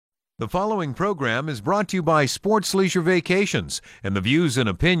The following program is brought to you by Sports Leisure Vacations, and the views and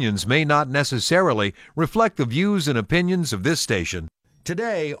opinions may not necessarily reflect the views and opinions of this station.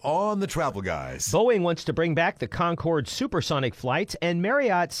 Today on The Travel Guys. Boeing wants to bring back the Concorde supersonic flights, and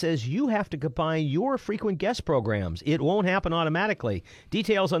Marriott says you have to combine your frequent guest programs. It won't happen automatically.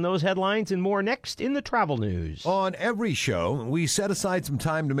 Details on those headlines and more next in the travel news. On every show, we set aside some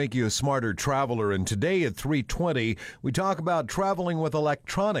time to make you a smarter traveler, and today at 3:20, we talk about traveling with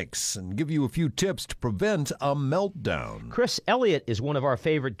electronics and give you a few tips to prevent a meltdown. Chris Elliott is one of our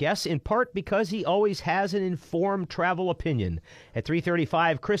favorite guests, in part because he always has an informed travel opinion. At 3:35,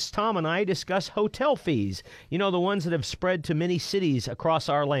 Chris, Tom, and I discuss hotel fees. You know, the ones that have spread to many cities across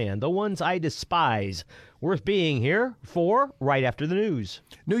our land, the ones I despise. Worth being here for right after the news.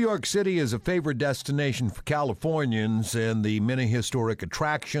 New York City is a favorite destination for Californians, and the many historic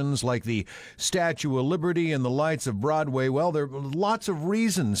attractions like the Statue of Liberty and the lights of Broadway, well, there are lots of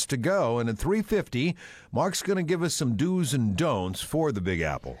reasons to go. And at 3:50, Mark's going to give us some do's and don'ts for the Big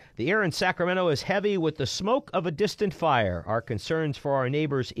Apple. The air in Sacramento is heavy with the smoke of a distant fire. Our concerns for our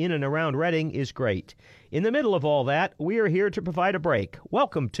neighbors in and around Redding is great. In the middle of all that, we are here to provide a break.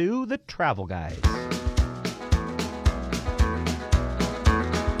 Welcome to The Travel Guys.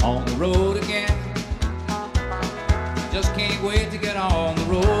 On the road again. Just can't wait to get on the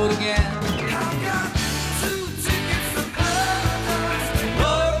road again. I've got 2 tickets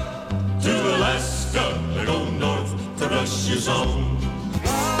to Alaska, they go north to Russia's own.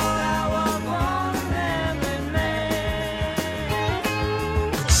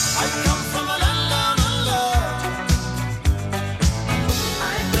 I come from a land of love. I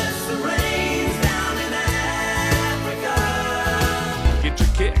bless the rains down in Africa. Get your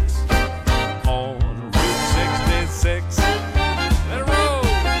kicks on Route 66. Let it roll.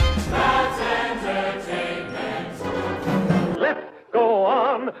 That's entertainment. Let's go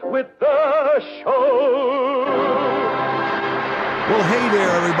on with the show. Well, hey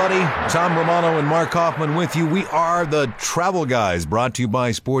there, everybody. Tom Romano and Mark Hoffman with you. We are The Travel Guys, brought to you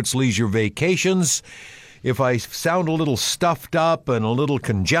by Sports Leisure Vacations. If I sound a little stuffed up and a little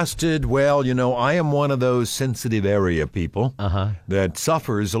congested, well, you know, I am one of those sensitive area people that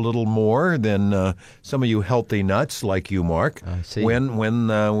suffers a little more than some of you healthy nuts like you, Mark. I see.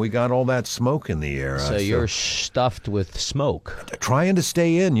 When we got all that smoke in the air. So you're stuffed with smoke. Trying to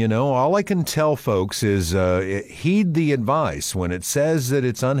stay in, you know. All I can tell folks is heed the advice. When it says that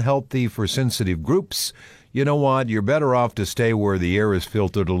it's unhealthy for sensitive groups, you know what? You're better off to stay where the air is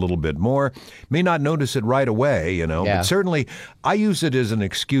filtered a little bit more. May not notice it right away, you know, but certainly I use it as an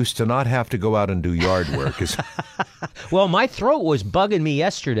excuse to not have to go out and do yard work. Well, my throat was bugging me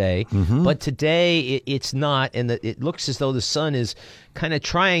yesterday, but today it's not, and it looks as though the sun is kind of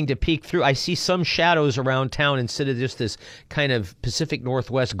trying to peek through. I see some shadows around town instead of just this kind of Pacific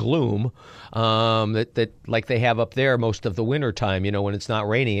Northwest gloom that like they have up there most of the winter time. You know, when it's not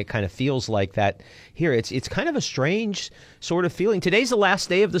raining, it kind of feels like that here. It's kind of a strange sort of feeling. Today's the last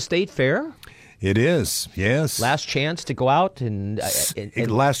day of the state fair. It is, yes. Last chance to go out and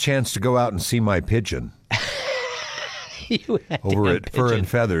last chance to go out and see my pigeon. Over at Fur and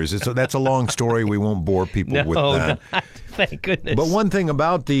Feathers. That's a long story. We won't bore people with that. Not, thank goodness. But one thing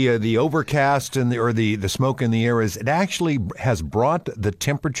about the overcast and the smoke in the air is it actually has brought the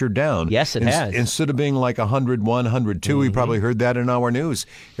temperature down. Yes, it has. Instead of being like 101, 102, we probably heard that in our news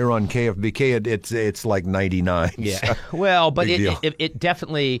here on KFBK. It's like 99. Yeah. So, well, but it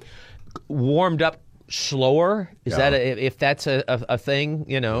definitely warmed up slower. Is that if that's a thing,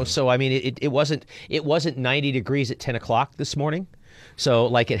 you know? So I mean, it wasn't 90 degrees at 10 o'clock this morning. So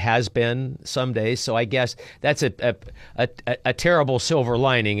like it has been some days. So I guess that's a terrible silver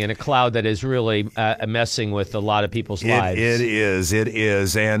lining in a cloud that is really messing with a lot of people's lives. It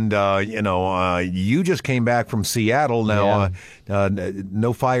is. And, you just came back from Seattle. Now,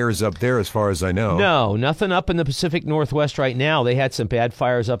 no fires up there as far as I know. No, nothing up in the Pacific Northwest right now. They had some bad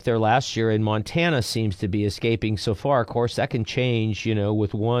fires up there last year, and Montana seems to be escaping so far. Of course, that can change, you know,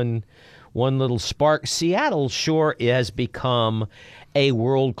 with one little spark. Seattle sure has become a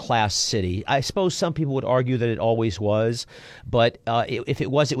world-class city. I suppose some people would argue that it always was, but if it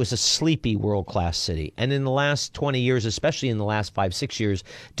was a sleepy world-class city. And in the last 20 years, especially in the last 5-6 years,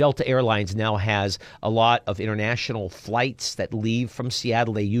 Delta Airlines now has a lot of international flights that leave from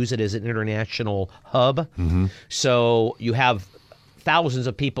Seattle. They use it as an international hub. So you have thousands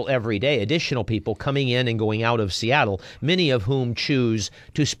of people every day, additional people coming in and going out of Seattle, many of whom choose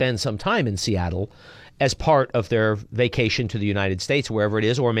to spend some time in Seattle. as part of their vacation to the United States, wherever it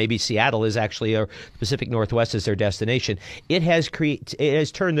is, or maybe Seattle is actually, or Pacific Northwest is their destination. It has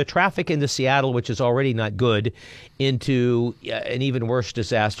turned the traffic into Seattle, which is already not good, into an even worse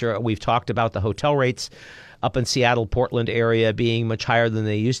disaster. We've talked about the hotel rates up in Seattle, Portland area being much higher than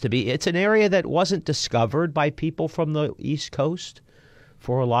they used to be. It's an area that wasn't discovered by people from the East Coast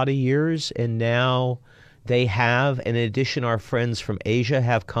for a lot of years, and now they have. And in addition, our friends from Asia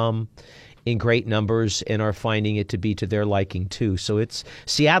have come in great numbers and are finding it to be to their liking too. So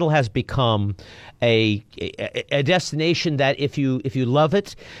Seattle has become a destination that if you love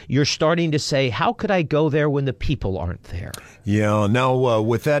it, you're starting to say, how could I go there when the people aren't there? Yeah. Now,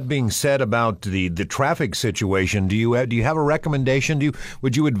 with that being said about the traffic situation, do you have a recommendation?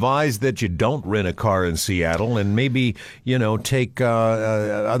 Would you advise that you don't rent a car in Seattle and maybe take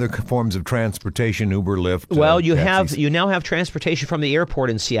other forms of transportation, Uber, Lyft? Well, you now have transportation from the airport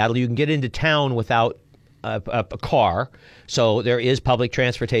in Seattle. You can get into town without a car. So there is public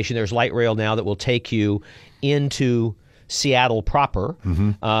transportation. There's light rail now that will take you into Seattle proper.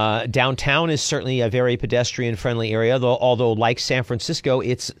 Downtown is certainly a very pedestrian-friendly area, although like San Francisco,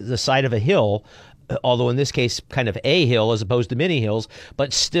 it's the side of a hill, although in this case kind of a hill as opposed to many hills,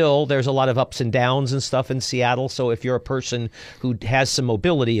 but still there's a lot of ups and downs and stuff in Seattle. So if you're a person who has some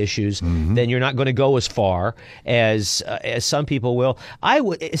mobility issues, then you're not going to go as far as some people will.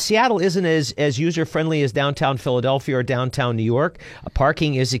 Seattle isn't as user-friendly as downtown Philadelphia or downtown New York.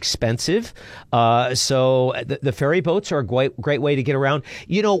 Parking is expensive. So the ferry boats are a great way to get around.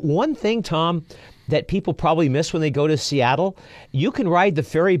 One thing, Tom, that people probably miss when they go to Seattle, you can ride the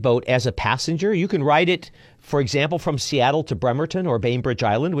ferry boat as a passenger. You can ride it, for example, from Seattle to Bremerton or Bainbridge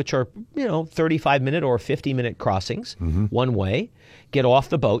Island, which are 35-minute or 50-minute crossings one way. Get off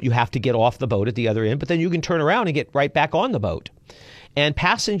the boat. You have to get off the boat at the other end, but then you can turn around and get right back on the boat. And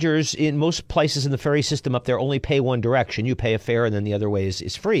passengers in most places in the ferry system up there only pay one direction. You pay a fare and then the other way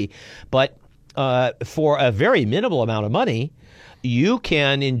is free. But for a very minimal amount of money, you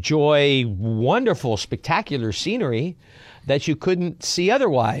can enjoy wonderful, spectacular scenery that you couldn't see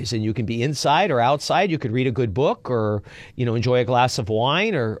otherwise. And you can be inside or outside. You could read a good book or, enjoy a glass of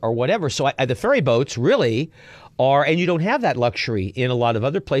wine or whatever. So the ferry boats really are, and you don't have that luxury in a lot of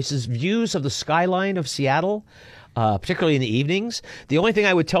other places, views of the skyline of Seattle, particularly in the evenings. The only thing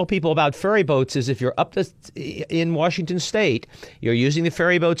I would tell people about ferry boats is if you're up in Washington State, you're using the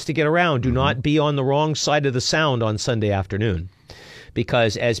ferry boats to get around. Do not be on the wrong side of the Sound on Sunday afternoon.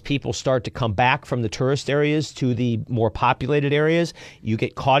 Because as people start to come back from the tourist areas to the more populated areas, you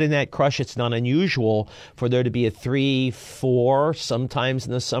get caught in that crush. It's not unusual for there to be a 3, 4, sometimes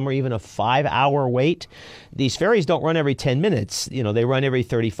in the summer even a 5-hour wait. These ferries don't run every 10 minutes. They run every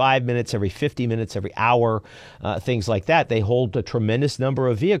 35 minutes, every 50 minutes, every hour, things like that. They hold a tremendous number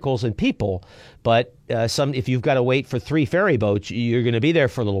of vehicles and people. But if you've got to wait for 3 ferry boats, you're going to be there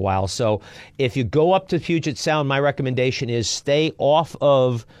for a little while. So if you go up to Puget Sound, my recommendation is stay off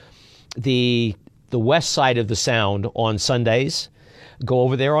of the west side of the Sound on Sundays. Go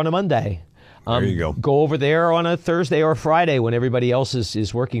over there on a Monday. There you go. Go over there on a Thursday or Friday when everybody else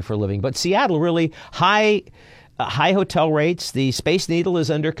is working for a living. But Seattle, really high hotel rates. The Space Needle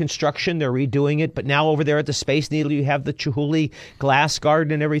is under construction. They're redoing it. But now over there at the Space Needle, you have the Chihuly Glass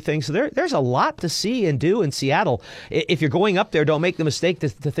Garden and everything. So there's a lot to see and do in Seattle. If you're going up there, don't make the mistake to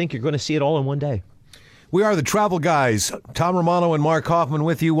think you're going to see it all in one day. We are the Travel Guys. Tom Romano and Mark Hoffman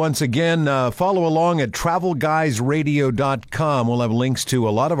with you once again. Follow along at travelguysradio.com. We'll have links to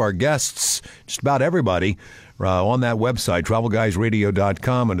a lot of our guests, just about everybody, on that website,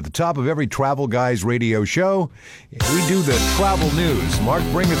 travelguysradio.com. And at the top of every Travel Guys radio show, we do the travel news. Mark,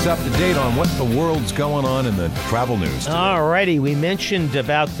 bring us up to date on what the world's going on in the travel news today. All righty. We mentioned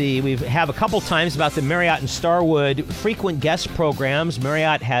we have a couple times about the Marriott and Starwood frequent guest programs.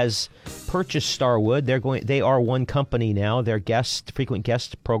 Marriott has purchased Starwood. They are one company now. Their frequent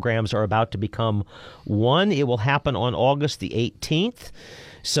guest programs are about to become one. It will happen on August the 18th.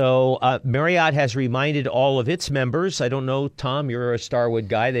 So Marriott has reminded all of its members. I don't know, Tom, you're a Starwood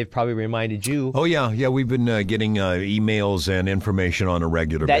guy. They've probably reminded you. Oh, yeah. Yeah, we've been getting emails and information on a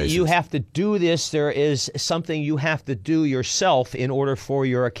regular basis. That you have to do this. There is something you have to do yourself in order for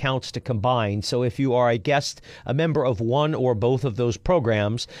your accounts to combine. So if you are a member of one or both of those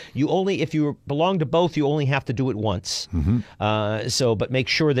programs, if you belong to both, you only have to do it once. But make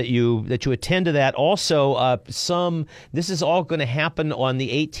sure that you attend to that. Also, this is all going to happen on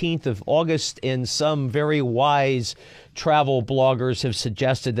the 18th of August, and some very wise travel bloggers have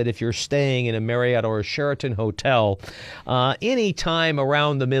suggested that if you're staying in a Marriott or a Sheraton hotel any time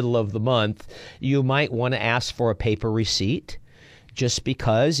around the middle of the month, you might want to ask for a paper receipt just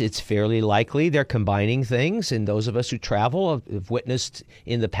because it's fairly likely they're combining things. And those of us who travel have witnessed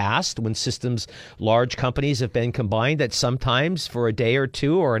in the past when large companies have been combined, that sometimes for a day or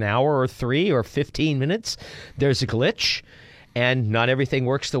two or an hour or 3 or 15 minutes, there's a glitch. And not everything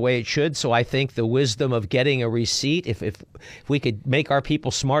works the way it should. So I think the wisdom of getting a receipt, if we could make our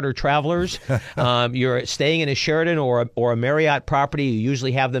people smarter travelers, you're staying in a Sheraton or a Marriott property, you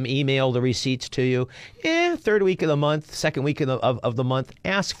usually have them email the receipts to you. Third week of the month, second week of the month,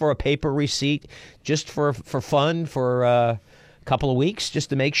 ask for a paper receipt just for fun for a couple of weeks, just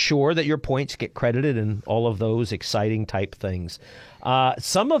to make sure that your points get credited and all of those exciting type things.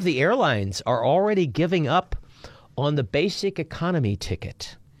 Some of the airlines are already giving up on the basic economy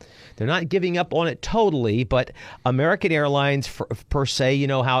ticket. They're not giving up on it totally, but American Airlines, per se, you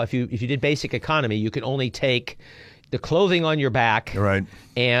know how if you did basic economy, you could only take the clothing on your back, right,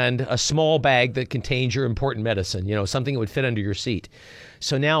 and a small bag that contains your important medicine, something that would fit under your seat.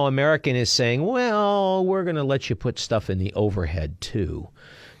 So now American is saying, well, we're going to let you put stuff in the overhead too.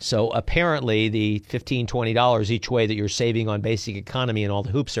 So apparently the $15, $20 each way that you're saving on basic economy and all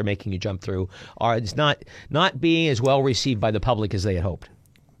the hoops they're making you jump through is not being as well received by the public as they had hoped.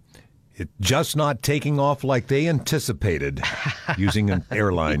 It's just not taking off like they anticipated, using an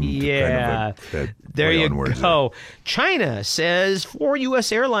airline. Yeah, there you go. China says 4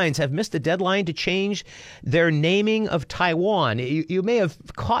 U.S. airlines have missed the deadline to change their naming of Taiwan. You may have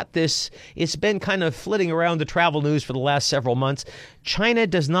caught this. It's been kind of flitting around the travel news for the last several months. China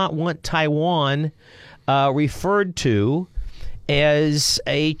does not want Taiwan referred to as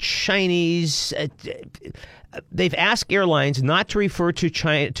a Chinese... They've asked airlines not to refer to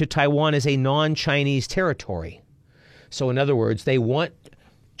Taiwan as a non-Chinese territory. So in other words, they want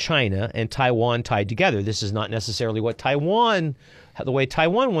China and Taiwan tied together. This is not necessarily the way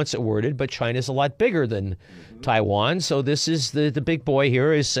Taiwan wants it worded, but China's a lot bigger than Taiwan. So this is the big boy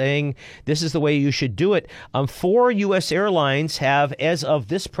here is saying this is the way you should do it. 4 U.S. airlines have, as of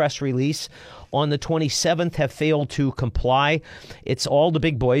this press release, on the 27th have failed to comply. It's all the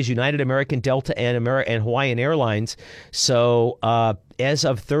big boys, United, American, Delta, and Hawaiian Airlines. So as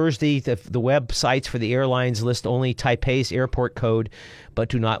of Thursday, the websites for the airlines list only Taipei's airport code, but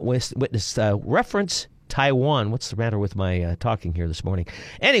do not reference Taiwan. What's the matter with my talking here this morning?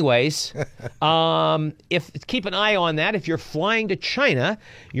 Anyways, keep an eye on that. If you're flying to China,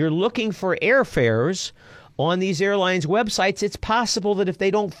 you're looking for airfares on these airlines' websites. It's possible that if they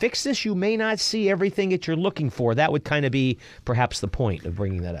don't fix this, you may not see everything that you're looking for. That would kind of be perhaps the point of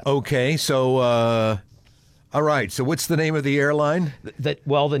bringing that up. Okay, so all right. So what's the name of the airline? The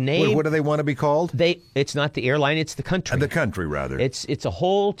name. What do they want to be called? It's not the airline. It's the country. The country, rather. It's a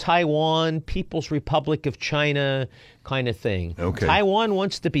whole Taiwan, People's Republic of China kind of thing. Okay. Taiwan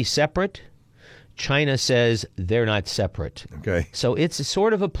wants to be separate. China says they're not separate. Okay. So it's a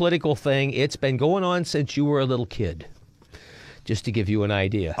sort of a political thing. It's been going on since you were a little kid, just to give you an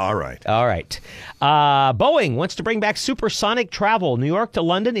idea. All right. Boeing wants to bring back supersonic travel, New York to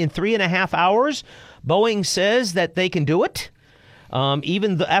London in 3.5 hours. Boeing says that they can do it,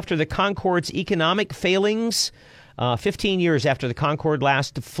 even after the Concorde's economic failings. 15 years after the Concorde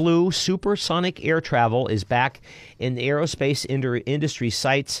last flew, supersonic air travel is back in the aerospace industry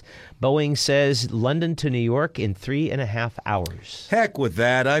sites. Boeing says London to New York in 3.5 hours. Heck with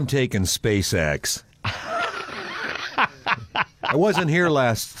that. I'm taking SpaceX. I wasn't here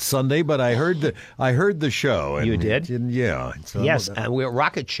last Sunday, but I heard the show. You did? Yeah. So yes, we're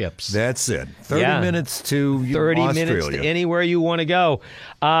rocket ships. That's it. 30 minutes to 30 Australia. minutes to anywhere you want to go.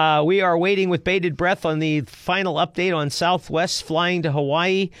 We are waiting with bated breath on the final update on Southwest flying to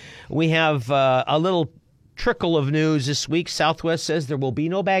Hawaii. We have a little trickle of news this week. Southwest says there will be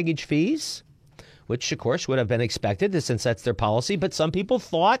no baggage fees, which, of course, would have been expected since that's their policy. But some people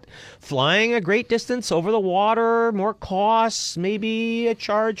thought flying a great distance over the water, more costs, maybe a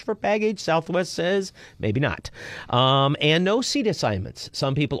charge for baggage. Southwest says maybe not. And no seat assignments.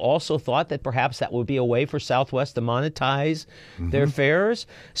 Some people also thought that perhaps that would be a way for Southwest to monetize their fares.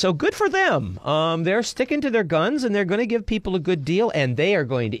 So good for them. They're sticking to their guns, and they're going to give people a good deal, and they are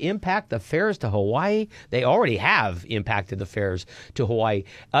going to impact the fares to Hawaii. They already have impacted the fares to Hawaii.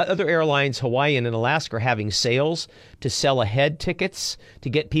 Other airlines, Hawaiian and Alaska, are having sales to sell ahead tickets to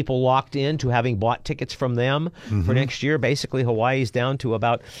get people locked in to having bought tickets from them for next year. Basically, Hawaii's down to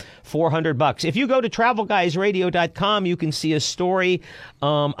about $400. If you go to TravelGuysRadio.com, you can see a story,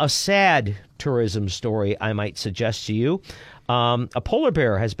 a sad tourism story, I might suggest to you. A polar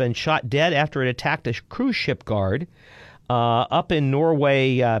bear has been shot dead after it attacked a cruise ship guard up in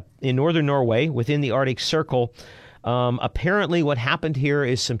Norway, in northern Norway, within the Arctic Circle. Apparently what happened here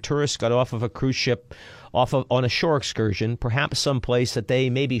is some tourists got off of a cruise ship on a shore excursion, perhaps someplace that they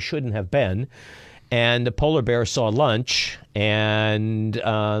maybe shouldn't have been. And the polar bear saw lunch, and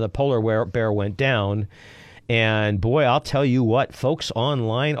the polar bear went down. And boy, I'll tell you what, folks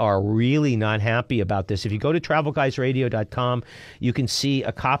online are really not happy about this. If you go to travelguysradio.com, you can see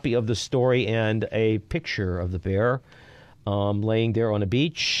a copy of the story and a picture of the bear laying there on a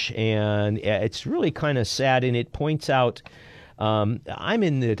beach. And it's really kind of sad, and it points out I'm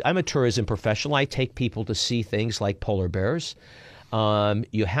a tourism professional. I take people to see things like polar bears.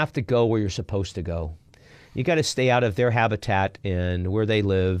 You have to go where you're supposed to go. You got to stay out of their habitat and where they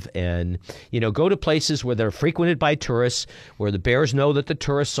live, and go to places where they're frequented by tourists, where the bears know that the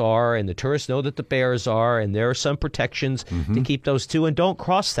tourists are, and the tourists know that the bears are, and there are some protections to keep those two. And don't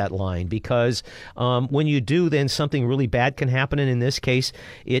cross that line, because when you do, then something really bad can happen. And in this case,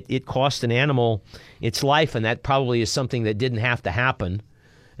 it cost an animal its life, and that probably is something that didn't have to happen.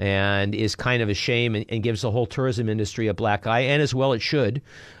 And is kind of a shame, and gives the whole tourism industry a black eye, and as well it should,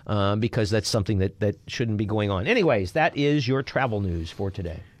 because that's something that shouldn't be going on. Anyways, that is your travel news for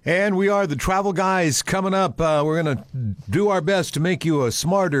today. And we are the Travel Guys. Coming up, we're going to do our best to make you a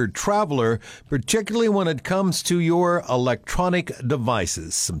smarter traveler, particularly when it comes to your electronic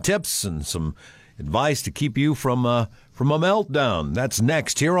devices. Some tips and some advice to keep you from a meltdown. That's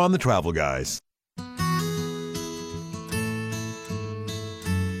next here on the Travel Guys.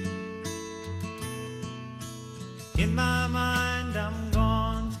 In my mind, I'm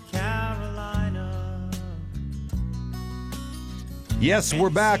gone to Carolina. Yes, we're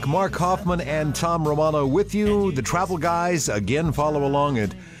back. Mark Hoffman and Tom Romano with you. The Travel Guys. Again, follow along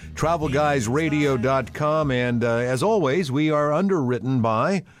at travelguysradio.com. And as always, we are underwritten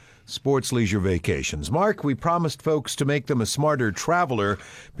by Sports Leisure Vacations. Mark, we promised folks to make them a smarter traveler,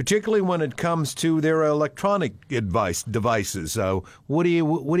 particularly when it comes to their electronic devices. So what do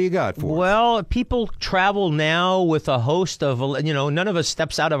you got for us? Well, people travel now with a host of, none of us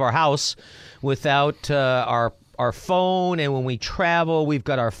steps out of our house without our phone. And when we travel, we've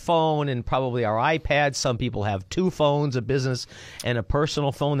got our phone and probably our iPad. Some people have two phones, a business and a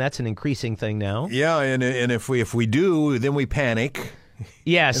personal phone. That's an increasing thing now. Yeah, and if we do, then we panic.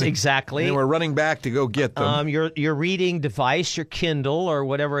 Yes, exactly. And we're running back to go get them. Your reading device, your Kindle or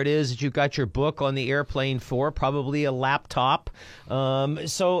whatever it is that you've got your book on the airplane for, probably a laptop.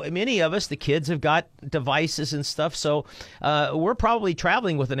 So many of us, the kids, have got devices and stuff. So we're probably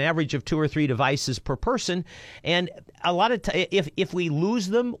traveling with an average of 2 or 3 devices per person. And a lot of if we lose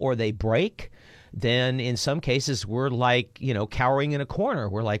them or they break, then in some cases we're like, cowering in a corner.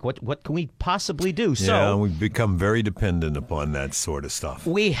 We're like, what can we possibly do? Yeah, we've become very dependent upon that sort of stuff.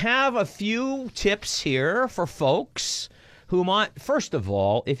 We have a few tips here for folks who might, first of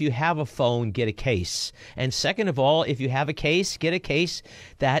all, if you have a phone, get a case. And second of all, if you have a case, get a case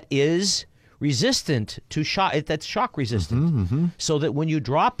that is resistant to shock, that's shock resistant, so that when you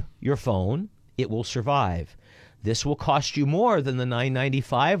drop your phone, it will survive. This will cost you more than the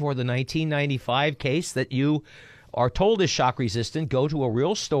 $9.95 or the $19.95 case that you are told is shock resistant. Go to a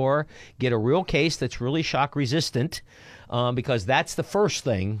real store, get a real case that's really shock resistant, because that's the first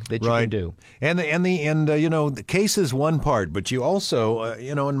thing that you can do. And the case is one part, but you also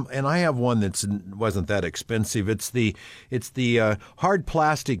and I have one that wasn't that expensive. It's the hard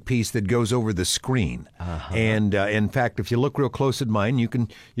plastic piece that goes over the screen. And in fact, if you look real close at mine, you can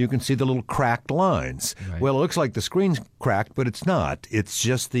see the little cracked lines. Right. Well, it looks like the screen's cracked, but it's not. It's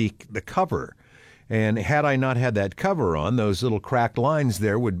just the cover. And had I not had that cover on, those little cracked lines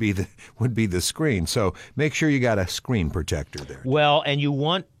there would be the screen. So make sure you got a screen protector there. Well, and you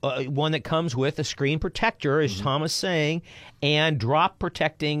want one that comes with a screen protector, as Tom is saying, and drop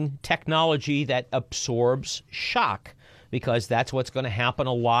protecting technology that absorbs shock, because that's what's going to happen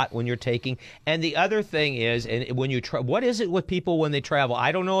a lot when you're taking. And the other thing is, and when you what is it with people when they travel?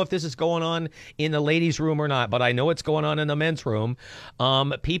 I don't know if this is going on in the ladies' room or not, but I know it's going on in the men's room.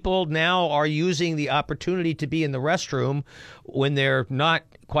 People now are using the opportunity to be in the restroom when they're not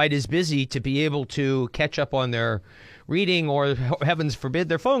quite as busy to be able to catch up on their reading or, heavens forbid,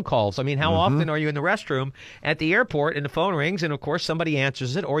 their phone calls. I mean, how often are you in the restroom at the airport and the phone rings and, of course, somebody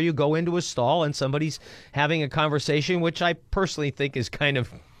answers it, or you go into a stall and somebody's having a conversation, which I personally think is kind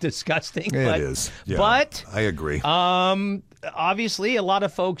of disgusting. It is. Yeah, but I agree. Obviously, a lot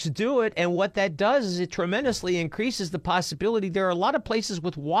of folks do it, and what that does is it tremendously increases the possibility. There are a lot of places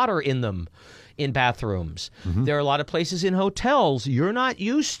with water in them in bathrooms. There are a lot of places in hotels. You're not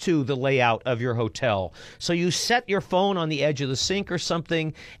used to the layout of your hotel. So you set your phone on the edge of the sink or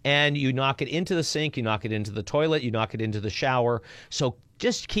something, and you knock it into the sink, you knock it into the toilet, you knock it into the shower. So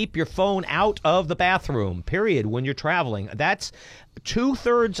just keep your phone out of the bathroom, period, when you're traveling. That's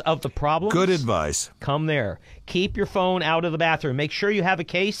 2/3 of the problems. Good advice. Come there. Keep your phone out of the bathroom. Make sure you have a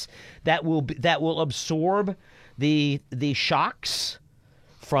case that will absorb the shocks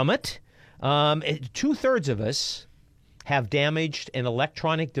from it. 2/3 of us have damaged an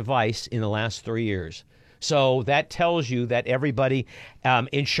electronic device in the last 3 years. So that tells you that everybody,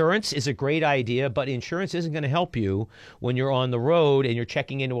 insurance is a great idea, but insurance isn't going to help you when you're on the road and you're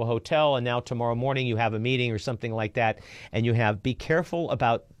checking into a hotel and now tomorrow morning you have a meeting or something like that, and be careful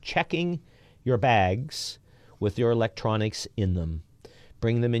about checking your bags with your electronics in them.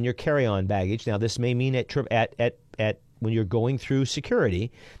 Bring them in your carry-on baggage. Now, this may mean at when you're going through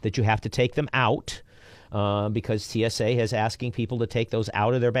security that you have to take them out. Because TSA is asking people to take those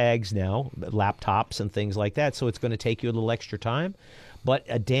out of their bags now, laptops and things like that. So it's going to take you a little extra time. But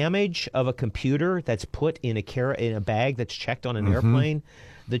a damage of a computer that's put in a bag that's checked on an airplane,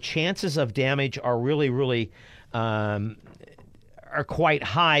 the chances of damage are really, really are quite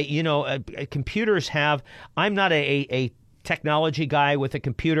high. You know, computers have. I'm not a technology guy with a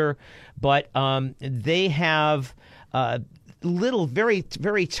computer, but they have little, very,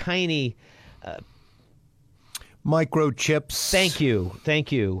 very tiny. Microchips. Thank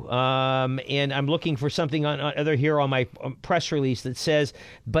you. And I'm looking for something on my press release that says,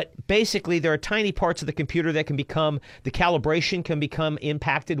 but basically there are tiny parts of the computer that the calibration can become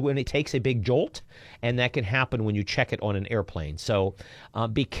impacted when it takes a big jolt, and that can happen when you check it on an airplane. So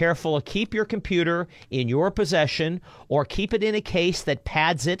be careful. Keep your computer in your possession or keep it in a case that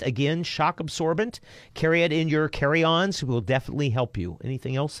pads it. Again, shock absorbent. Carry it in your carry-ons. It will definitely help you.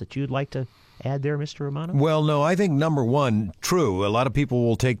 Anything else that you'd like to add there, Mr. Romano? Well, no, I think number one, true. A lot of people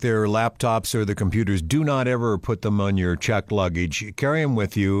will take their laptops or their computers. Do not ever put them on your checked luggage. Carry them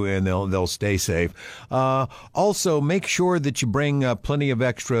with you, and they'll stay safe. Also, make sure that you bring plenty of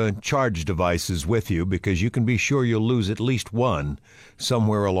extra charge devices with you, because you can be sure you'll lose at least one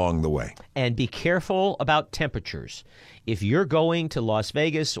somewhere along the way. And be careful about temperatures. If you're going to Las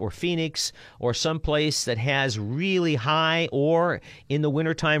Vegas or Phoenix or someplace that has really high or, in the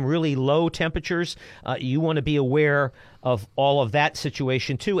wintertime, really low temperatures, you want to be aware of all of that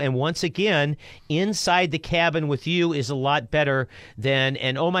situation too. And once again, inside the cabin with you is a lot better than,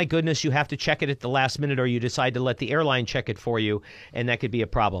 and oh my goodness, you have to check it at the last minute, or you decide to let the airline check it for you, and that could be a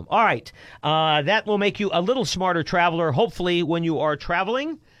problem. All right, that will make you a little smarter traveler, hopefully, when you are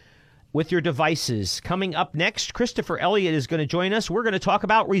traveling with your devices. Coming up next, Christopher Elliott is going to join us. We're going to talk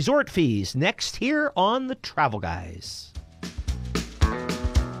about resort fees next here on The Travel Guys.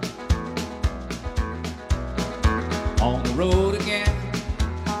 On the road again.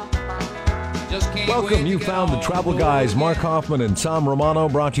 Just can't Welcome. wait You to get found the on Travel road Guys, again. Mark Hoffman and Tom Romano,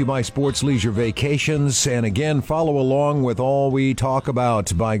 brought to you by Sports Leisure Vacations. And again, follow along with all we talk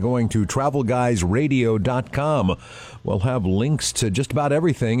about by going to TravelGuysRadio.com. We'll have links to just about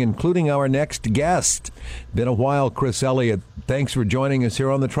everything, including our next guest. Been a while, Chris Elliott. Thanks for joining us here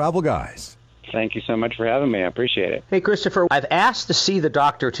on the Travel Guys. Thank you so much for having me. I appreciate it. Hey, Christopher, I've asked to see the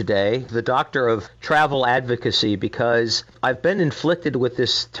doctor today, the doctor of travel advocacy, because I've been inflicted with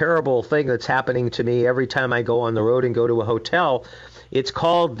this terrible thing that's happening to me every time I go on the road and go to a hotel. It's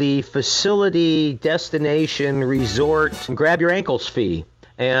called the Facility Destination Resort Grab Your Ankles fee.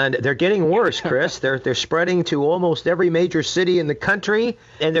 And they're getting worse, Chris. They're spreading to almost every major city in the country,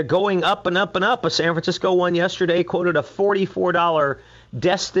 and they're going up and up and up. A San Francisco one yesterday quoted a $44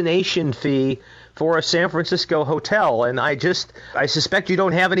 destination fee for a San Francisco hotel. And I suspect you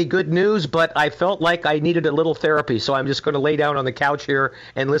don't have any good news, but I felt like I needed a little therapy, so I'm just going to lay down on the couch here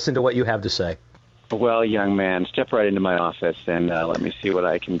and listen to what you have to say. Well, young man, step right into my office and let me see what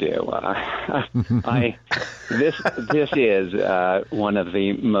I can do. This is one of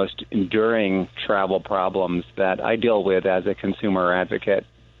the most enduring travel problems that I deal with as a consumer advocate,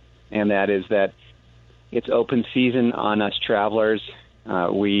 and that is that it's open season on us travelers.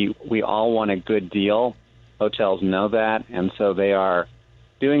 We all want a good deal. Hotels know that, and so they are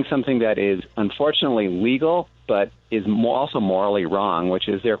doing something that is unfortunately legal, but is also morally wrong, which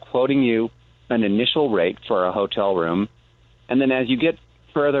is they're quoting you an initial rate for a hotel room, and then as you get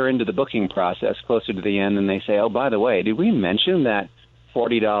further into the booking process, closer to the end, and they say, oh, by the way, did we mention that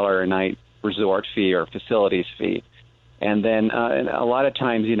 $40 a night resort fee or facilities fee? And then a lot of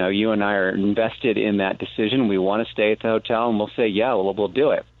times, you know, you and I are invested in that decision. We want to stay at the hotel, and we'll say, yeah, well, we'll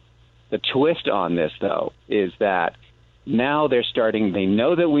do it. The twist on this, though, is that Now they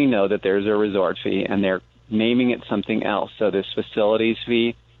know that we know that there's a resort fee, and they're naming it something else. So this facilities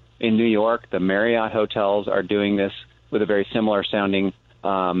fee in New York, the Marriott hotels are doing this with a very similar sounding.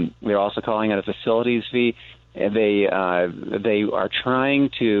 They're also calling it a facilities fee. They are trying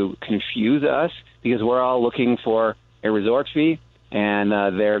to confuse us because we're all looking for a resort fee, and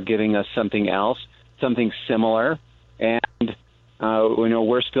they're giving us something else, something similar, and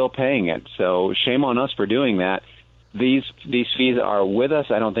we're still paying it. So shame on us for doing that. These fees are with us.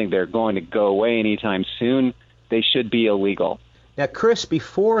 I don't think they're going to go away anytime soon. They should be illegal. Now, Chris,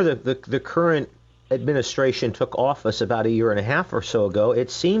 before the current administration took office about 1.5 years or so ago, it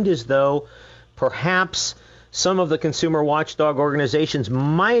seemed as though perhaps some of the consumer watchdog organizations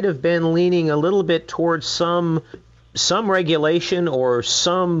might have been leaning a little bit towards some regulation or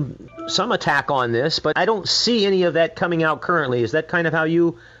some attack on this, but I don't see any of that coming out currently. Is that kind of how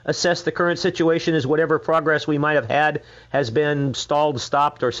you assess the current situation, is whatever progress we might have had has been stalled,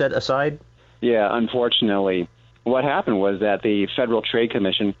 stopped, or set aside? Yeah, unfortunately. What happened was that the Federal Trade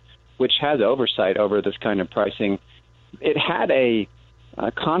Commission, which has oversight over this kind of pricing, it had a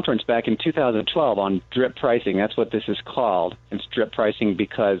conference back in 2012 on drip pricing. That's what this is called. It's drip pricing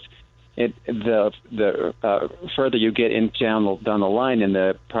because the further you get down the line in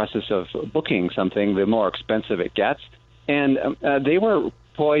the process of booking something, the more expensive it gets. And they were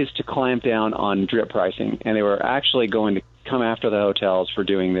poised to clamp down on drip pricing, and they were actually going to come after the hotels for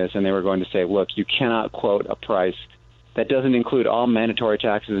doing this, and they were going to say, look, you cannot quote a price that doesn't include all mandatory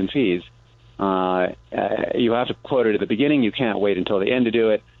taxes and fees. You have to quote it at the beginning. You can't wait until the end to do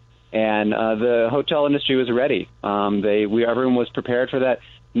it. And the hotel industry was ready. Everyone was prepared for that.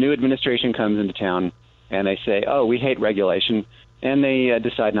 New administration comes into town, and they say, oh, we hate regulation, and they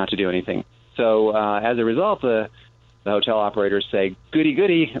decide not to do anything. So as a result, the hotel operators say, goody,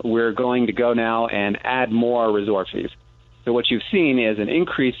 goody, we're going to go now and add more resort fees. So what you've seen is an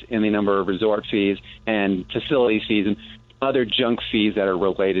increase in the number of resort fees and facility fees and other junk fees that are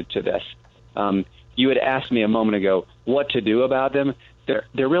related to this. You had asked me a moment ago what to do about them.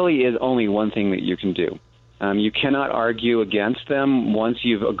 There really is only one thing that you can do. You cannot argue against them. Once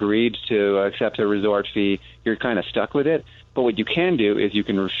you've agreed to accept a resort fee, you're kind of stuck with it. But what you can do is you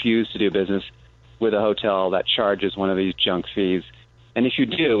can refuse to do business with a hotel that charges one of these junk fees. And if you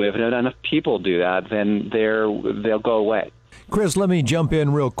do, if enough people do that, then they'll go away. Chris, let me jump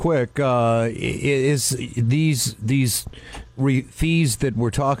in real quick. Is these fees that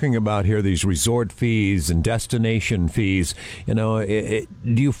we're talking about here, these resort fees and destination fees, do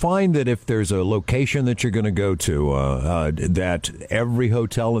you find that if there's a location that you're going to go to, that every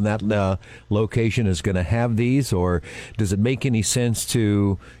hotel in that location is going to have these, or does it make any sense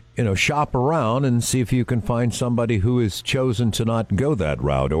to shop around and see if you can find somebody who has chosen to not go that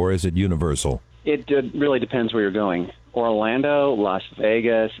route, or is it universal? It really depends where you're going. Orlando, Las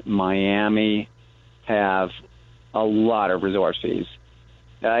Vegas, Miami have a lot of resort fees.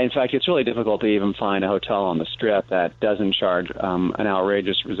 In fact, it's really difficult to even find a hotel on the Strip that doesn't charge an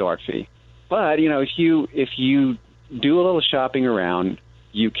outrageous resort fee. But, if you do a little shopping around,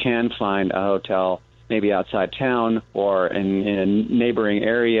 you can find a hotel maybe outside town or in a neighboring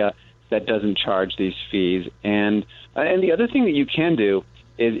area that doesn't charge these fees. And the other thing that you can do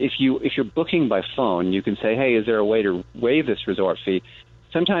is if you're booking by phone, you can say, hey, is there a way to waive this resort fee?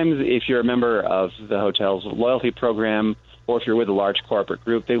 Sometimes if you're a member of the hotel's loyalty program, or if you're with a large corporate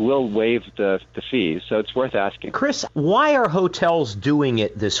group, they will waive the fees. So it's worth asking. Chris, why are hotels doing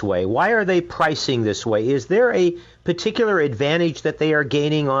it this way? Why are they pricing this way? Is there a particular advantage that they are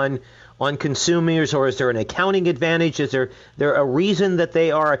gaining on consumers, or is there an accounting advantage? Is there a reason that they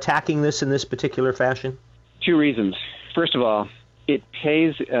are attacking this in this particular fashion? Two reasons. First of all, it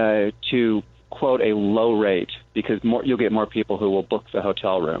pays to quote a low rate because you'll get more people who will book the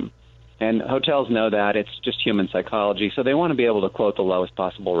hotel room. And hotels know that. It's just human psychology. So they want to be able to quote the lowest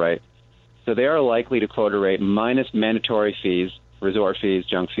possible rate. So they are likely to quote a rate minus mandatory fees, resort fees,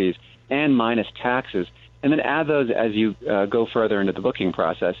 junk fees, and minus taxes, and then add those as you go further into the booking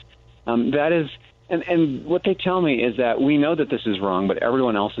process. That is, and what they tell me is that we know that this is wrong, but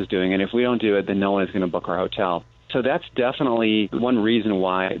everyone else is doing it. If we don't do it, then no one is going to book our hotel. So that's definitely one reason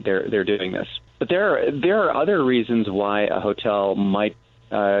why they're doing this. But there are other reasons why a hotel might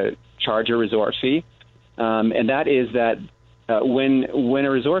charge a resort fee, and that is that when a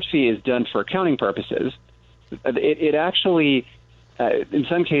resort fee is done for accounting purposes, it actually, in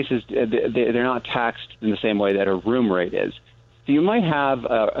some cases, they're not taxed in the same way that a room rate is. So you might have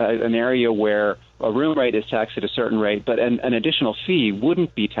an area where a room rate is taxed at a certain rate, but an additional fee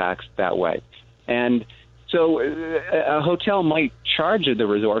wouldn't be taxed that way. And so a hotel might charge the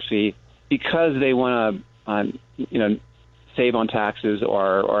resort fee because they want to, save on taxes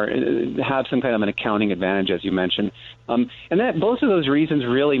or have some kind of an accounting advantage, as you mentioned. And that both of those reasons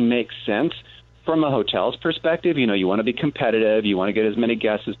really make sense from a hotel's perspective. You want to be competitive. You want to get as many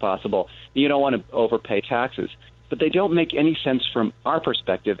guests as possible. You don't want to overpay taxes. But they don't make any sense from our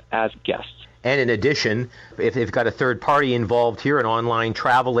perspective as guests. And in addition, if they've got a third party involved here, an online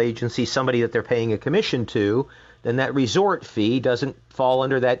travel agency, somebody that they're paying a commission to, then that resort fee doesn't fall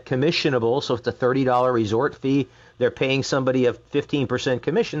under that commissionable. So if it's a $30 resort fee, they're paying somebody a 15%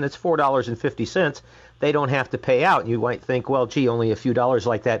 commission. That's $4.50. They don't have to pay out. And you might think, well, gee, only a few dollars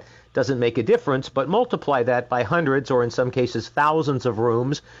like that doesn't make a difference. But multiply that by hundreds or in some cases thousands of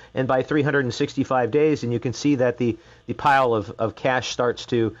rooms and by 365 days, and you can see that the pile of cash starts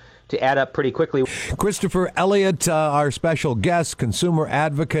to add up pretty quickly. Christopher Elliott, our special guest, consumer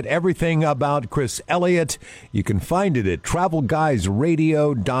advocate, everything about Chris Elliott. You can find it at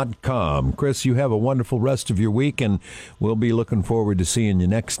travelguysradio.com. Chris, you have a wonderful rest of your week, and we'll be looking forward to seeing you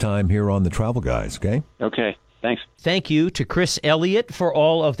next time here on the Travel Guys, okay? Okay. Thanks. Thank you to Chris Elliott for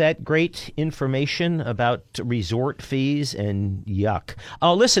all of that great information about resort fees and yuck.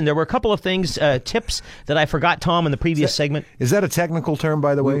 Oh, listen, there were a couple of things, tips that I forgot, Tom, in the previous segment. Is that a technical term,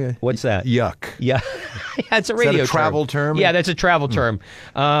 by the way? What's that? Yuck. Yeah, that's a radio Is that a travel term? Yeah, that's a travel term.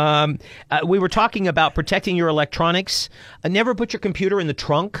 We were talking about protecting your electronics. Never put your computer in the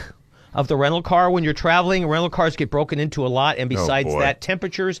trunk of the rental car when you're traveling. Rental cars get broken into a lot, and besides that,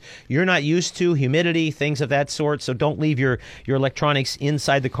 temperatures you're not used to, humidity, things of that sort, so don't leave your electronics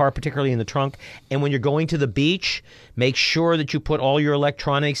inside the car, particularly in the trunk. And when you're going to the beach, make sure that you put all your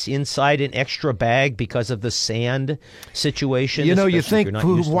electronics inside an extra bag because of the sand situation. You think,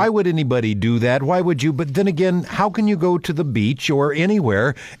 why would anybody do that? Why would you? But then again, how can you go to the beach or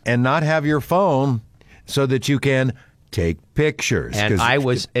anywhere and not have your phone so that you can take pictures? And I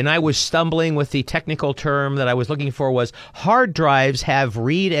was stumbling with the technical term that I was looking for was hard drives have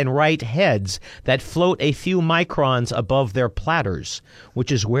read and write heads that float a few microns above their platters,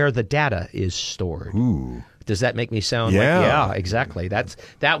 which is where the data is stored. Ooh. Does that make me sound like, yeah, exactly. That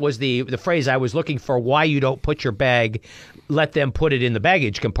was the phrase I was looking for. Why you don't put your bag, let them put it in the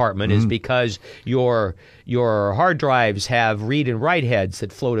baggage compartment is because your hard drives have read and write heads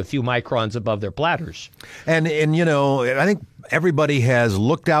that float a few microns above their platters. And I think everybody has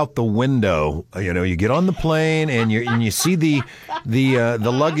looked out the window. You get on the plane and you see the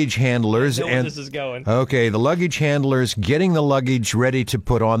luggage handlers. I know where this is going. Okay, the luggage handlers getting the luggage ready to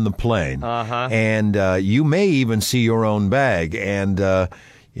put on the plane. And you may even see your own bag. And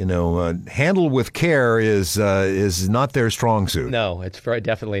handle with care is not their strong suit. No, it's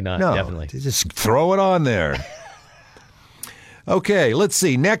definitely not. No, definitely. Just throw it on there. Okay, let's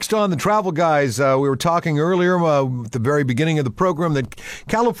see. Next on the Travel Guys, we were talking earlier at the very beginning of the program that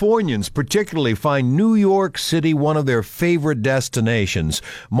Californians particularly find New York City one of their favorite destinations.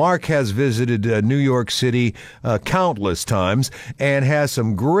 Mark has visited New York City countless times and has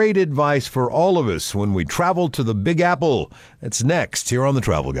some great advice for all of us when we travel to the Big Apple. That's next here on the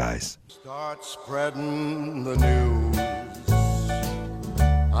Travel Guys. Start spreading the news.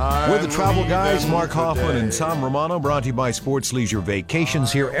 We're the Travel Guys, Mark Hoffman and Tom Romano, brought to you by Sports Leisure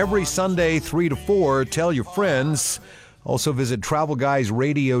Vacations, here every Sunday, 3 to 4. Tell your friends. Also visit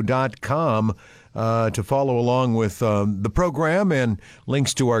travelguysradio.com to follow along with the program and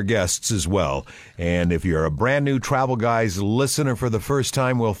links to our guests as well. And if you're a brand new Travel Guys listener for the first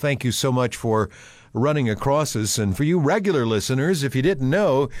time, well, thank you so much for running across us. And for you regular listeners, if you didn't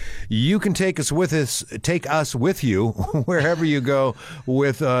know, you can take us with you wherever you go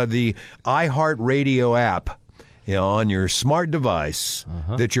with the iHeartRadio app on your smart device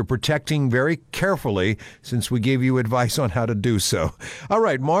that you're protecting very carefully, since we gave you advice on how to do so. All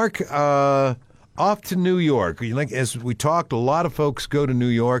right, Mark, off to New York. As we talked, a lot of folks go to New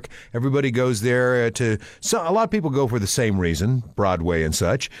York. Everybody goes there a lot of people go for the same reason, Broadway and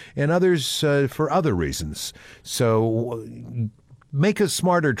such, and others for other reasons. So make us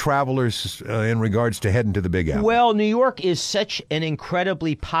smarter travelers in regards to heading to the Big Apple. Well, New York is such an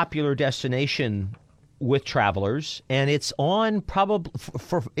incredibly popular destination with travelers, and it's on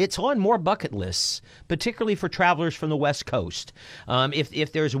it's on more bucket lists, particularly for travelers from the West Coast.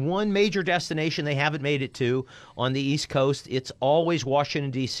 If there's one major destination they haven't made it to on the East Coast, it's always Washington,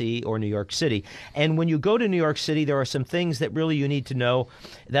 D.C. or New York City. And when you go to New York City, there are some things that really you need to know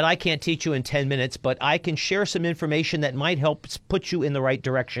that I can't teach you in 10 minutes, but I can share some information that might help put you in the right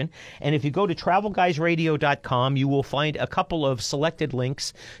direction. And if you go to travelguysradio.com, you will find a couple of selected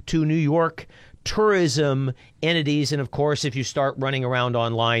links to New York tourism entities. And of course, if you start running around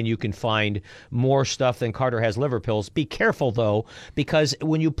online, you can find more stuff than Carter has liver pills. Be careful, though, because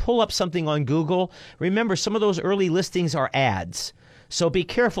when you pull up something on Google, remember some of those early listings are ads. So be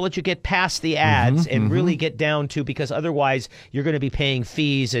careful that you get past the ads and really get down to, because otherwise you're going to be paying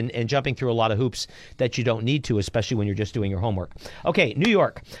fees and jumping through a lot of hoops that you don't need to, especially when you're just doing your homework. Okay, New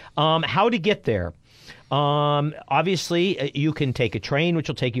York. How to get there? Obviously, you can take a train, which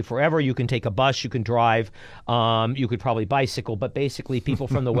will take you forever. You can take a bus. You can drive. You could probably bicycle. But basically, people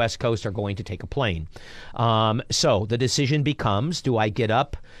from the West Coast are going to take a plane. So the decision becomes, do I get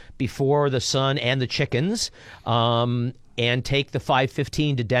up before the sun and the chickens and take the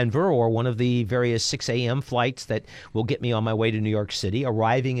 5:15 to Denver or one of the various 6 a.m. flights that will get me on my way to New York City,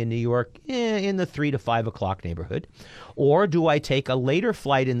 arriving in New York in the 3 to 5 o'clock neighborhood? Or do I take a later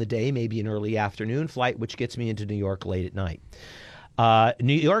flight in the day, maybe an early afternoon flight, which gets me into New York late at night?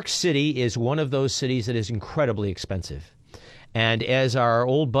 New York City is one of those cities that is incredibly expensive. And as our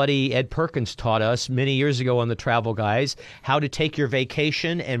old buddy Ed Perkins taught us many years ago on the Travel Guys, how to take your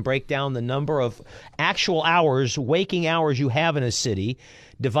vacation and break down the number of actual hours, waking hours you have in a city,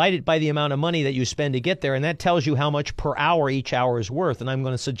 divide it by the amount of money that you spend to get there, and that tells you how much per hour each hour is worth. And I'm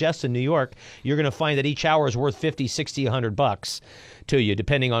going to suggest in New York, you're going to find that each hour is worth 50, 60, $100 to you,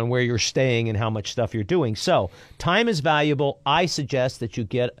 depending on where you're staying and how much stuff you're doing. So time is valuable. I suggest that you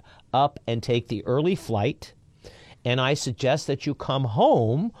get up and take the early flight. And I suggest that you come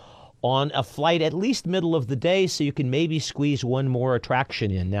home on a flight at least middle of the day so you can maybe squeeze one more attraction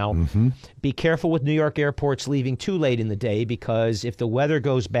in. Now, be careful with New York airports leaving too late in the day, because if the weather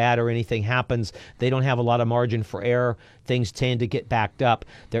goes bad or anything happens, they don't have a lot of margin for error. Things tend to get backed up.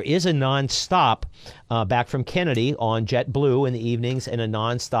 There is a nonstop back from Kennedy on JetBlue in the evenings and a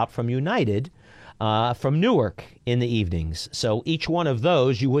nonstop from United from Newark in the evenings. So each one of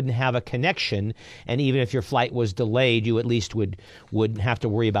those, you wouldn't have a connection, and even if your flight was delayed, you at least wouldn't have to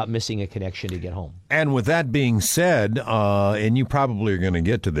worry about missing a connection to get home. And with that being said, and you probably are going to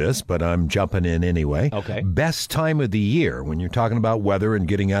get to this, but I'm jumping in anyway. Okay. Best time of the year when you're talking about weather and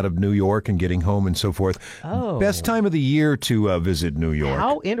getting out of New York and getting home and so forth. Oh. Best time of the year to visit New York.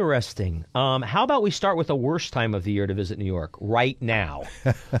 How interesting. How about we start with the worst time of the year to visit New York right now?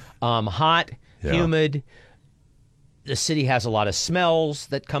 Hot. Yeah. Humid. The city has a lot of smells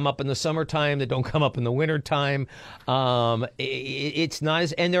that come up in the summertime that don't come up in the wintertime. It's not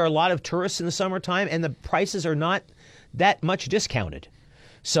as, and there are a lot of tourists in the summertime, and the prices are not that much discounted.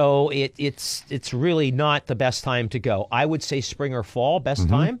 So it's really not the best time to go. I would say spring or fall, best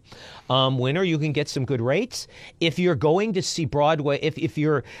time. Winter, you can get some good rates. If you're going to see Broadway, if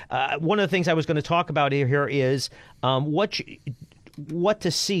you're one of the things I was going to talk about here is what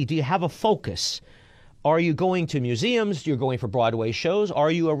to see. Do you have a focus? Are you going to museums? You're going for Broadway shows? Are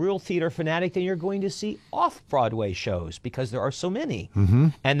you a real theater fanatic? Then you're going to see off-Broadway shows, because there are so many.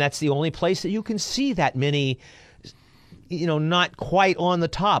 And that's the only place that you can see that many, not quite on the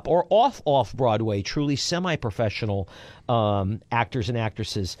top or off-Broadway, truly semi-professional actors and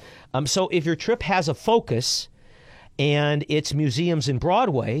actresses. So if your trip has a focus and it's museums and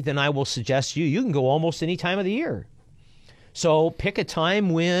Broadway, then I will suggest you can go almost any time of the year. So pick a time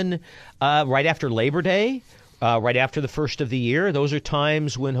when, right after Labor Day, right after the first of the year. Those are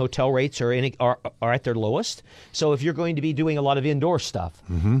times when hotel rates are at their lowest. So if you're going to be doing a lot of indoor stuff,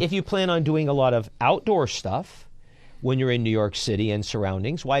 if you plan on doing a lot of outdoor stuff when you're in New York City and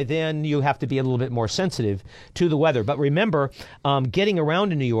surroundings, why then you have to be a little bit more sensitive to the weather. But remember, getting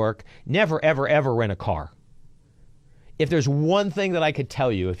around in New York, never, ever, ever rent a car. If there's one thing that I could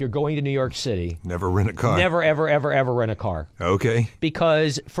tell you, if you're going to New York City, never rent a car. Never, ever, ever, ever rent a car. Okay.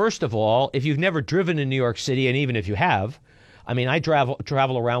 Because, first of all, if you've never driven in New York City, and even if you have, I mean, I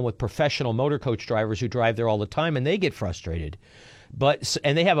travel around with professional motor coach drivers who drive there all the time, and they get frustrated.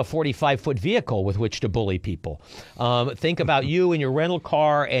 And they have a 45-foot vehicle with which to bully people. Think about you and your rental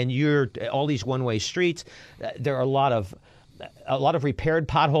car and all these one-way streets. There are a lot of repaired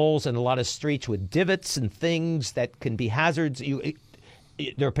potholes and a lot of streets with divots and things that can be hazards.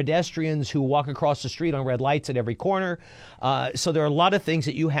 There are pedestrians who walk across the street on red lights at every corner. So there are a lot of things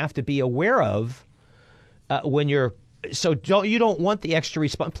that you have to be aware of when you're. So you don't want the extra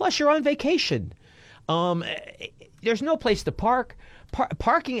response. Plus, you're on vacation. There's no place to park.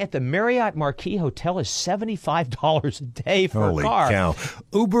 Parking at the Marriott Marquis Hotel is $75 a day for a car. Holy cow.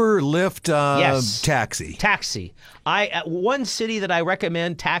 Uber, Lyft, yes. Taxi. Taxi. One city that I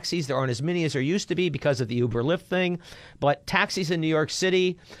recommend taxis, there aren't as many as there used to be because of the Uber Lyft thing, but taxis in New York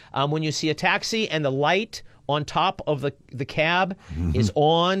City, when you see a taxi and the light on top of the cab is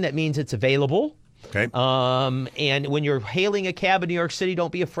on, that means it's available. Okay. And when you're hailing a cab in New York City,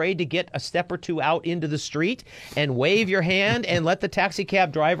 don't be afraid to get a step or two out into the street and wave your hand and let the taxi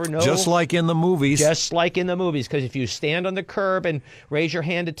cab driver know. Just like in the movies. Just like in the movies, because if you stand on the curb and raise your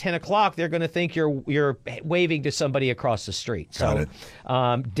hand at 10 o'clock, they're going to think you're waving to somebody across the street. Got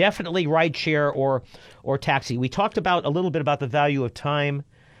it. Definitely rideshare or taxi. We talked about a little bit about the value of time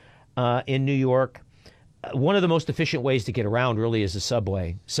in New York. One of the most efficient ways to get around really is the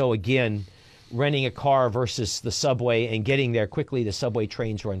subway. So again, renting a car versus the subway and getting there quickly. The subway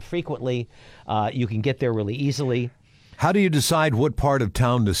trains run frequently. You can get there really easily. How do you decide what part of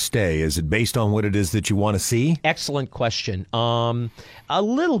town to stay? Is it based on what it is that you want to see? Excellent question. A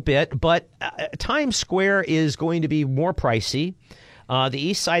little bit, but Times Square is going to be more pricey. The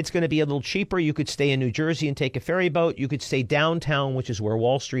east side's going to be a little cheaper. You could stay in New Jersey and take a ferry boat. You could stay downtown, which is where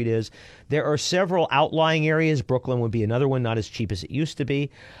Wall Street is. There are several outlying areas. Brooklyn would be another one, not as cheap as it used to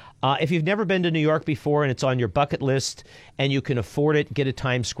be. If you've never been to New York before and it's on your bucket list and you can afford it, get a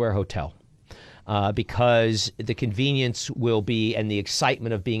Times Square hotel. Because the convenience will be, and the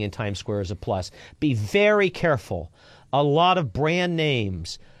excitement of being in Times Square is a plus. Be very careful. A lot of brand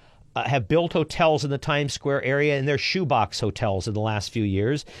names have built hotels in the Times Square area, and they're shoebox hotels in the last few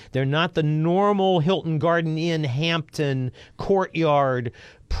years. They're not the normal Hilton Garden Inn, Hampton, Courtyard,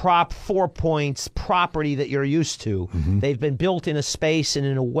 Prop 4 Points property that you're used to. Mm-hmm. They've been built in a space and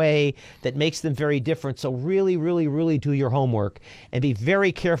in a way that makes them very different. So really, really, really do your homework and be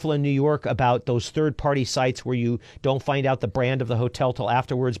very careful in New York about those third-party sites where you don't find out the brand of the hotel till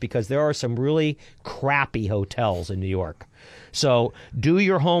afterwards, because there are some really crappy hotels in New York. So do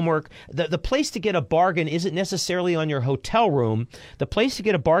your homework. The place to get a bargain isn't necessarily on your hotel room. The place to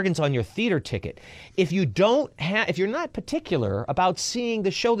get a bargain is on your theater ticket. If you're not particular about seeing the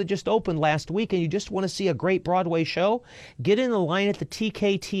show that just opened last week and you just want to see a great Broadway show, get in the line at the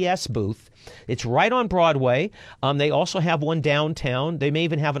TKTS booth. It's right on Broadway. They also have one downtown. They may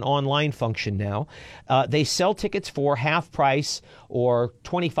even have an online function now. They sell tickets for half price or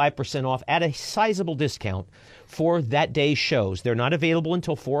 25% off at a sizable discount for that day's shows. They're not available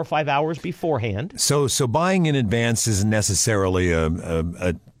until 4 or 5 hours beforehand. So buying in advance isn't necessarily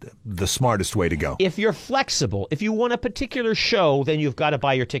the smartest way to go. If you're flexible, if you want a particular show, then you've got to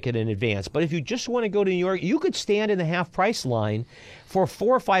buy your ticket in advance. But if you just want to go to New York, you could stand in the half-price line for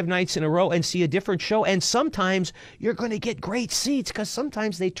 4 or 5 nights in a row and see a different show. And sometimes you're going to get great seats, because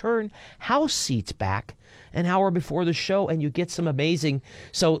sometimes they turn house seats back an hour before the show, and you get some amazing.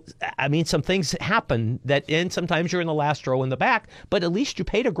 So, I mean, some things happen and sometimes you're in the last row in the back, but at least you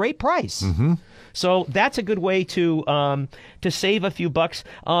paid a great price. Mm-hmm. So that's a good way to save a few bucks.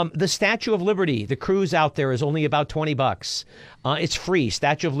 The Statue of Liberty, the cruise out there, is only about $20. It's free.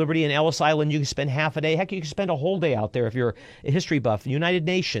 Statue of Liberty in Ellis Island, you can spend half a day. Heck, you can spend a whole day out there if you're a history buff. United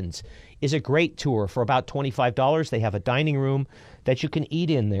Nations is a great tour for about $25. They have a dining room that you can eat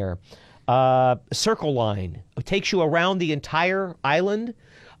in there. Circle Line takes you around the entire island.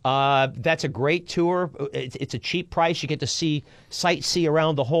 That's a great tour. It's a cheap price. You get to sightsee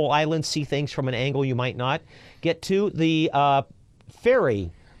around the whole island, see things from an angle you might not get to. The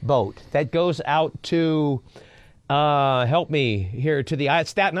ferry boat that goes out to, help me here, to the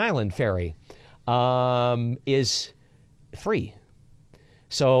Staten Island ferry is free.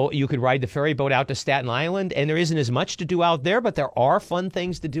 So you could ride the ferry boat out to Staten Island, and there isn't as much to do out there, but there are fun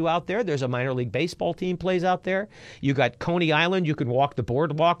things to do out there. There's a minor league baseball team plays out there. You got Coney Island. You can walk the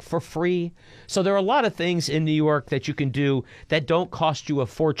boardwalk for free. So there are a lot of things in New York that you can do that don't cost you a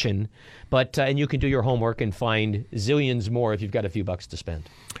fortune, but and you can do your homework and find zillions more if you've got a few bucks to spend.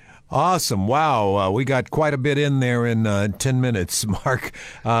 Awesome. Wow. We got quite a bit in there in 10 minutes, Mark.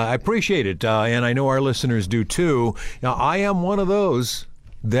 I appreciate it, and I know our listeners do too. Now, I am one of those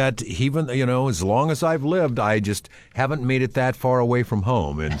that even, as long as I've lived, I just haven't made it that far away from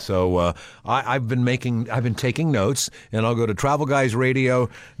home. And so I've been taking notes, and I'll go to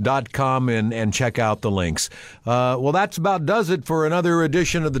travelguysradio.com and check out the links. Well, that's about does it for another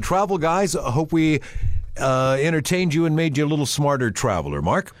edition of the Travel Guys. I hope we entertained you and made you a little smarter traveler.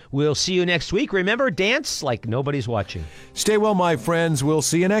 Mark? We'll see you next week. Remember, dance like nobody's watching. Stay well, my friends. We'll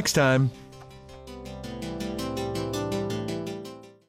see you next time.